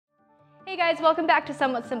Hey guys, welcome back to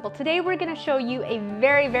Somewhat Simple. Today we're going to show you a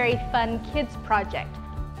very fun kids project,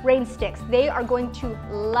 rain sticks. They are going to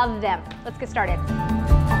love them. Let's get started.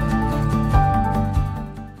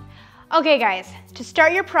 Okay guys, to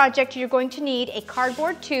start your project you're going to need a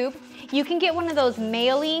cardboard tube. You can get one of those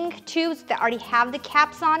mailing tubes that already have the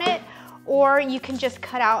caps on it, or you can just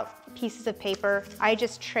cut out pieces of paper. I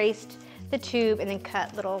just traced the tube and then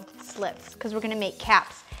cut little slits because we're going to make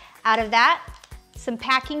caps out of that. Some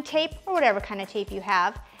packing tape or whatever kind of tape you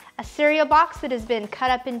have, a cereal box that has been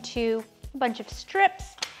cut up into a bunch of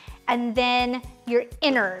strips, and then your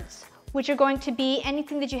innards, which are going to be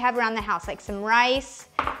anything that you have around the house, like some rice,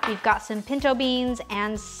 we've got some pinto beans,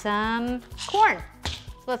 and some corn.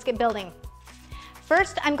 So let's get building.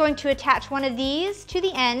 First, I'm going to attach one of these to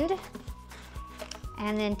the end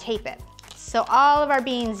and then tape it so all of our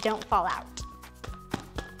beans don't fall out.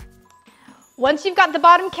 Once you've got the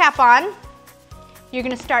bottom cap on, you're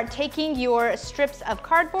going to start taking your strips of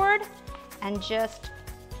cardboard and just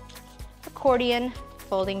accordion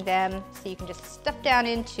folding them so you can just stuff down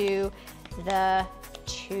into the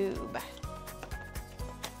tube.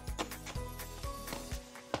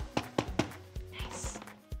 Nice.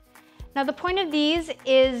 Now the point of these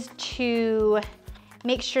is to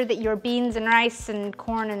make sure that your beans and rice and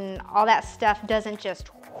corn and all that stuff doesn't just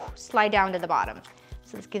slide down to the bottom.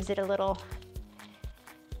 So this gives it a little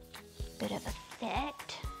bit of effect.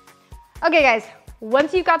 Okay guys,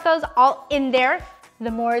 once you've got those all in there, the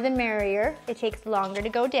more the merrier. It takes longer to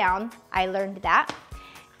go down. I learned that.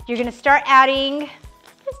 You're gonna start adding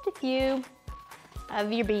just a few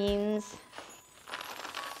of your beans.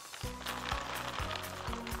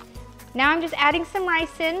 Now I'm just adding some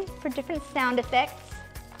rice in for different sound effects.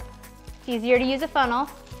 It's easier to use a funnel.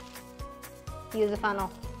 Use a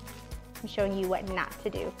funnel. I'm showing you what not to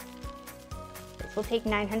do. This will take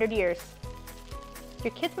 900 years.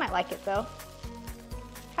 Your kids might like it though.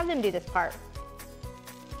 Have them do this part.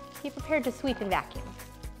 Be prepared to sweep and vacuum.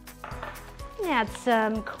 Add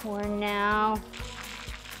some corn now.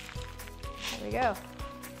 There we go.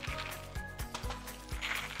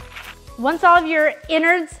 Once all of your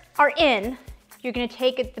innards are in, you're gonna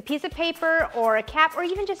take the piece of paper or a cap, or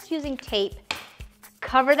even just using tape,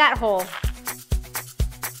 cover that hole.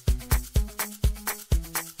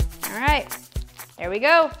 All right, there we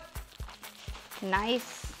go.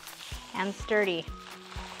 Nice and sturdy.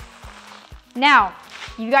 Now,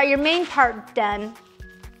 you got your main part done,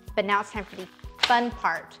 but now it's time for the fun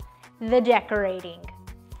part, the decorating.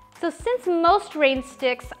 So since most rain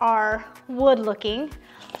sticks are wood looking,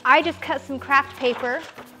 I just cut some craft paper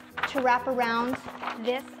to wrap around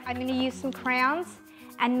this. I'm gonna use some crayons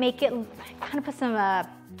and make it, kind of put some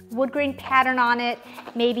wood grain pattern on it,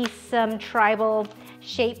 maybe some tribal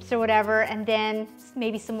shapes or whatever, and then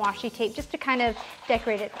maybe some washi tape just to kind of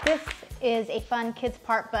decorate it. This is a fun kids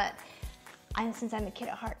part, but since I'm a kid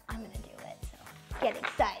at heart, I'm gonna do it, so get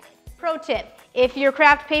excited. Pro tip, if your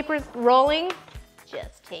craft paper's rolling,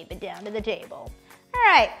 just tape it down to the table. All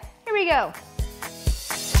right, here we go.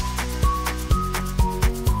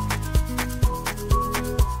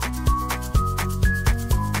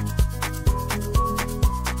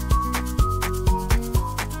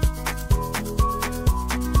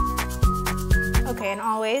 Okay, and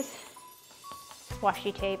always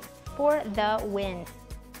washi tape for the win.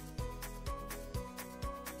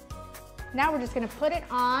 Now we're just gonna put it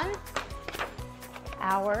on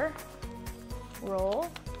our roll.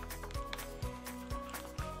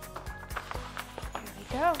 There we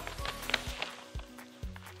go.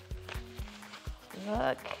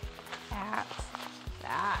 Look at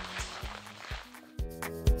that.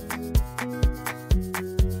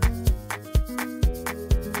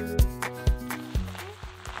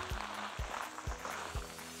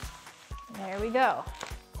 There we go.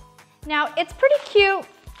 Now it's pretty cute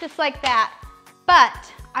just like that,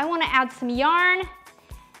 but I want to add some yarn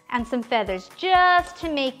and some feathers just to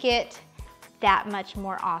make it that much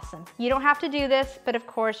more awesome. You don't have to do this, but of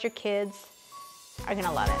course your kids are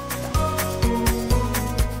gonna love it.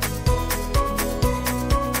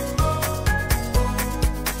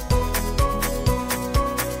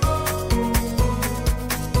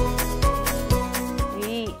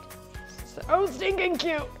 Sweet. So stinking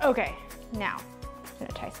cute. Okay. Now, I'm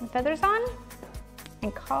gonna tie some feathers on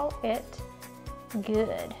and call it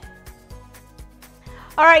good.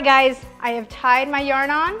 All right guys, I have tied my yarn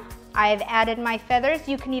on. I've added my feathers.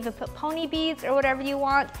 You can even put pony beads or whatever you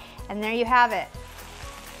want, and there you have it.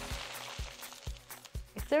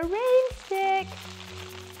 It's a rain stick.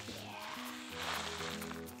 Yeah.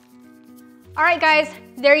 All right guys,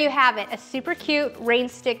 there you have it. A super cute rain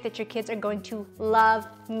stick that your kids are going to love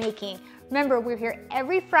making. Remember, we're here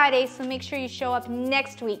every Friday, so make sure you show up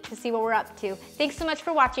next week to see what we're up to. Thanks so much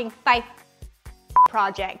for watching. Bye.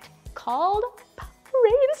 Project called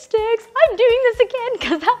rain sticks. I'm doing this again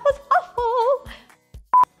because that was awful.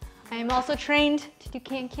 I am also trained to do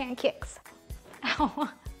can kicks. Ow.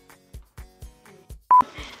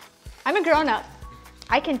 I'm a grown-up.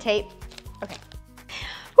 I can tape. Okay.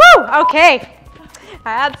 Woo! Okay.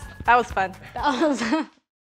 That was fun. That was